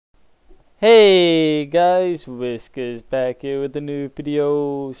Hey guys, Whiskers back here with a new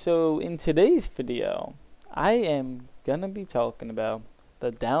video. So in today's video, I am gonna be talking about the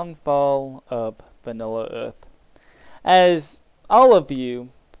downfall of Vanilla Earth. As all of you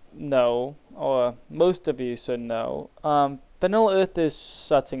know, or most of you should know, Vanilla Earth is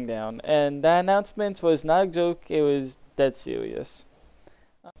shutting down, and the announcement was not a joke, it was dead serious.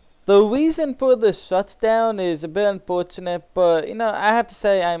 The reason for the shutdown is a bit unfortunate, but I have to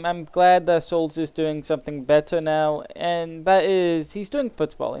say I'm glad that Souls is doing something better now, and that is he's doing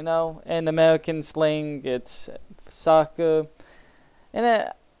football. In American slang, it's soccer,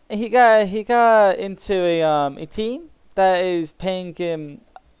 and he got into a team that is paying him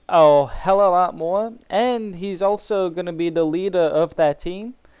a hell of a lot more, and he's also gonna be the leader of that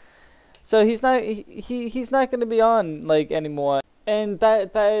team. So he's not gonna be on like anymore. And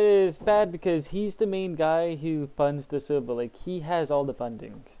that is bad because he's the main guy who funds the server. Like, he has all the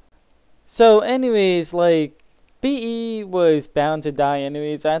funding. So anyways, like, BE was bound to die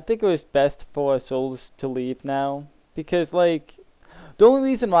anyways. I think it was best for Souls to leave now. Because, like, the only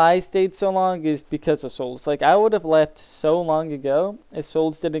reason why I stayed so long is because of Souls. Like, I would have left so long ago if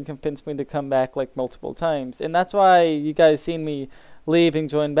Souls didn't convince me to come back, like, multiple times. And that's why you guys seen me leave and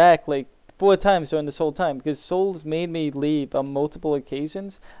join back, like, 4 times during this whole time, because Souls made me leave on multiple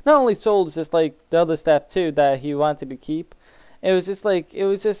occasions. Not only Souls, just like the other staff too that he wanted to keep. It was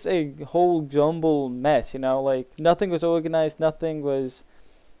just a whole jumble mess, like nothing was organized, nothing was.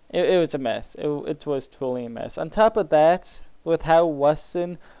 It was a mess. It was truly a mess. On top of that, with how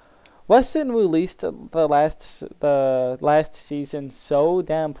Weston released the last season so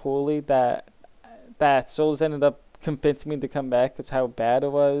damn poorly that Souls ended up convincing me to come back because how bad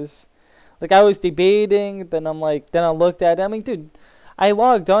it was. Like, I was debating, then I looked at it. I mean, dude, I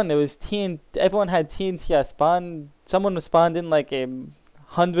logged on. It was everyone had TNT spawn. Someone spawned in like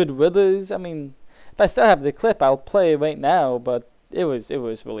 100 withers. I mean, if I still have the clip, I'll play it right now. But it was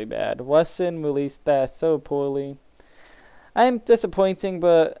really bad. Weston released that so poorly. I'm disappointed,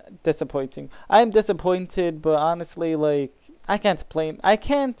 but honestly, like, I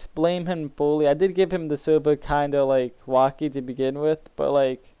can't blame him fully. I did give him the server kind of like rocky to begin with, but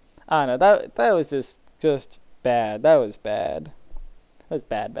like, I don't know, that was just bad. That was bad. That was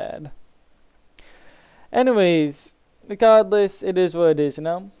bad. Anyways, regardless, it is what it is,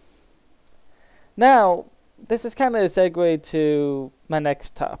 Now, this is kind of a segue to my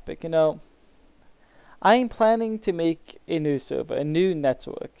next topic, I'm planning to make a new server, a new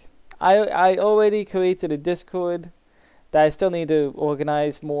network. I already created a Discord that I still need to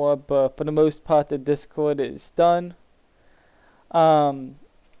organize more, but for the most part, the Discord is done.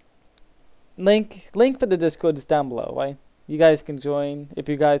 Link for the Discord is down below, right? You guys can join if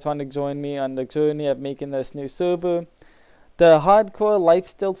you guys want to join me on the journey of making this new server. The hardcore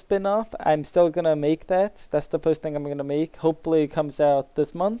lifesteal spin-off, I'm still gonna make that. That's the first thing I'm gonna make. Hopefully it comes out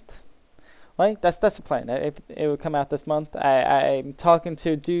this month. Right? That's the plan. It will come out this month. I'm talking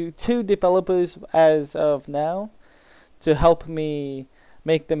to two developers as of now to help me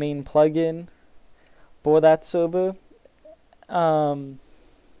make the main plugin for that server.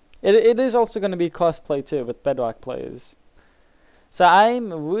 It is also going to be crossplay too with Bedrock players. So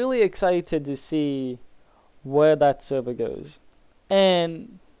I'm really excited to see where that server goes.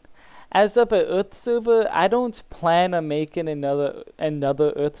 And as of an Earth server, I don't plan on making another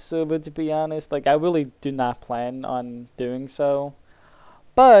Earth server, to be honest. Like, I really do not plan on doing so.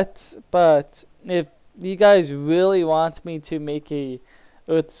 But if you guys really want me to make a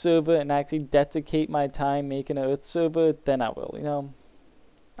Earth server and actually dedicate my time making an Earth server, then I will,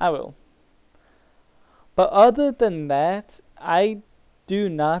 I will. But other than that, I do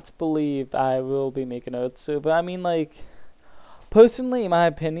not believe I will be making an Earth server. I mean, like, personally, in my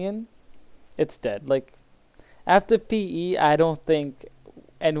opinion, it's dead. Like, after PE, I don't think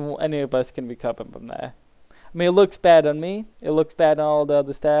any of us can recover from that. I mean, it looks bad on me. It looks bad on all the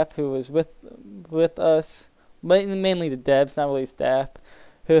other staff who was with us. Mainly the devs, not really staff,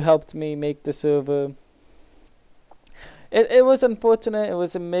 who helped me make the server. It was unfortunate. It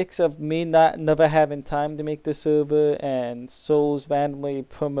was a mix of me never having time to make the server and Souls randomly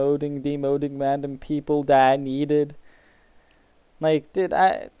demoting random people that I needed. Like,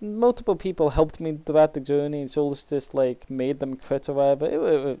 multiple people helped me throughout the journey, and Souls just like made them quit or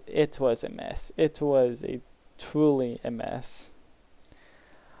whatever. It was a mess. It was truly a mess.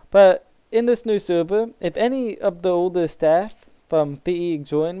 But in this new server, if any of the older staff from PE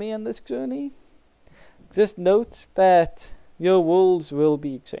join me on this journey, just note that your roles will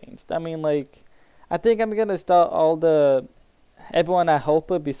be changed. I mean, like, I think I'm gonna start everyone at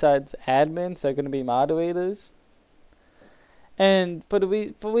Helper besides admins are gonna be moderators. And for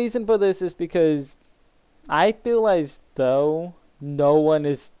the reason for this is because I feel as though no one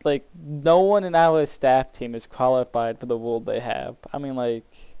in our staff team is qualified for the role they have. I mean,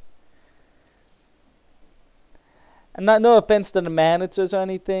 like, and no offense to the managers or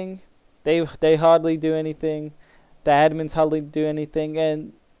anything, they hardly do anything. The admins hardly do anything,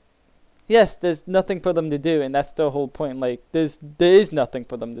 and yes, there's nothing for them to do, and that's the whole point. Like, there is nothing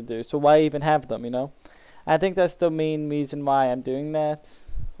for them to do, so why even have them, you know? I think that's the main reason why I'm doing that.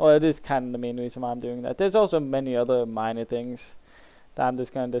 Well, it is kind of the main reason why I'm doing that. There's also many other minor things that I'm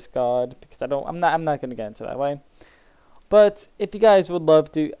just gonna discard because I'm not gonna get into that way. But if you guys would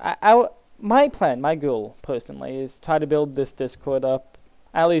love to, my plan, my goal personally, is try to build this Discord up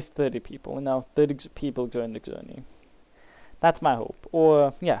at least 30 people. You know, 30 people join the journey. That's my hope.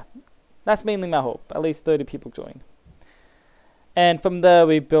 Or yeah, that's mainly my hope. At least 30 people join. And from there,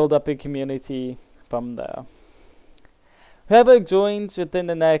 we build up a community from there. Whoever joins within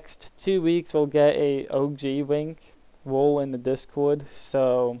the next 2 weeks will get a OG link role in the Discord.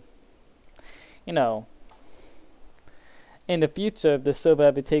 So, you know, in the future, if the server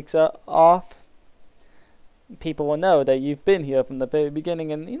ever takes off, people will know that you've been here from the very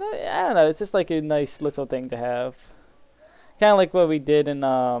beginning. And, you know, I don't know, it's just like a nice little thing to have. Kind of like what we did in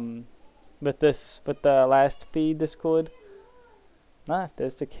with the last feed Discord.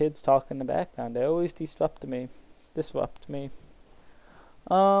 There's the kids talking in the background. They always disrupt me.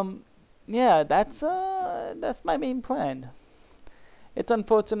 Yeah, that's my main plan. It's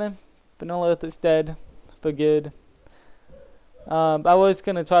unfortunate. Vanilla Earth is dead for good. I was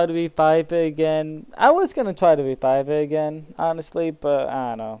gonna try to revive it again. Honestly, but I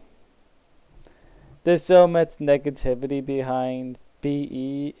don't know. There's so much negativity behind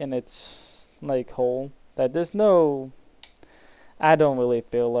BE and its like whole that I don't really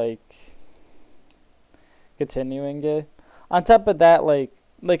feel like continuing it. On top of that, like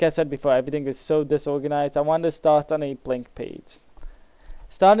I said before, everything is so disorganized. I wanted to start on a blank page.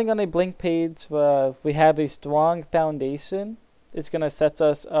 Starting on a blank page where we have a strong foundation, it's gonna set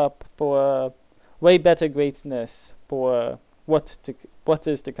us up for way better greatness for what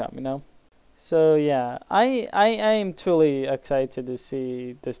is to come, you know. So yeah, I am truly excited to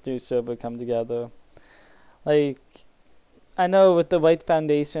see this new server come together. Like, I know with the right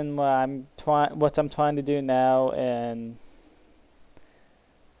foundation, what I'm trying to do now, and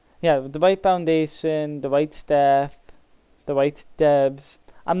yeah, with the right foundation, the right staff, the right devs.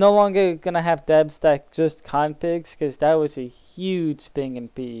 I'm no longer gonna have devs that just configs, because that was a huge thing in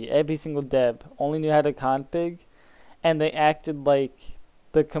PE. Every single dev only knew how to config, and they acted like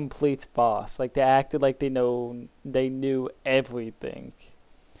the complete boss. Like, they acted like they knew everything.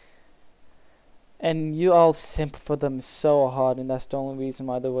 And you all simp for them so hard, and that's the only reason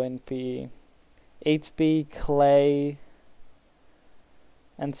why they were in PE. HB, Clay,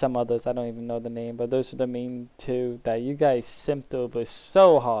 and some others, I don't even know the name, but those are the main two that you guys simped over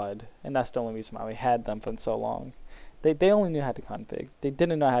so hard, and that's the only reason why we had them for so long. They only knew how to config. They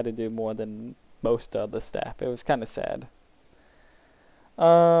didn't know how to do more than most of the staff. It was kind of sad.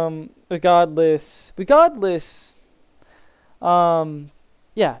 Regardless,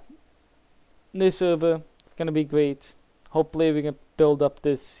 yeah, new server, it's gonna be great. Hopefully we can build up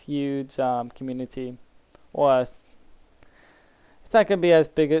this huge community, or it's not gonna be as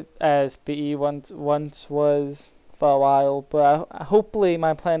big as PE once was for a while, but hopefully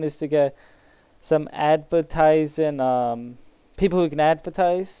my plan is to get some advertising, people who can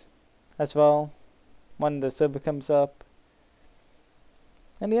advertise as well when the server comes up.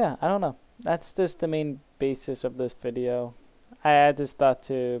 And yeah, I don't know. That's just the main basis of this video. I just thought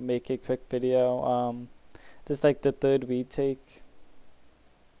to make a quick video. This is like the third retake,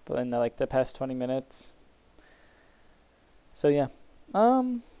 but in like the past 20 minutes. So yeah,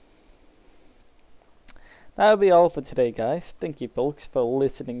 that would be all for today, guys. Thank you, folks, for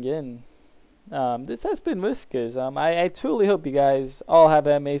listening in. This has been Whiskers. I truly hope you guys all have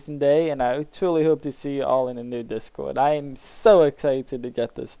an amazing day, and I truly hope to see you all in a new Discord. I am so excited to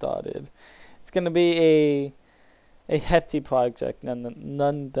get this started. It's gonna be a hefty project,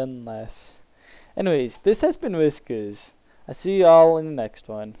 nonetheless. Anyways, this has been Whiskers. I see you all in the next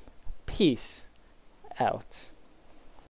one. Peace out.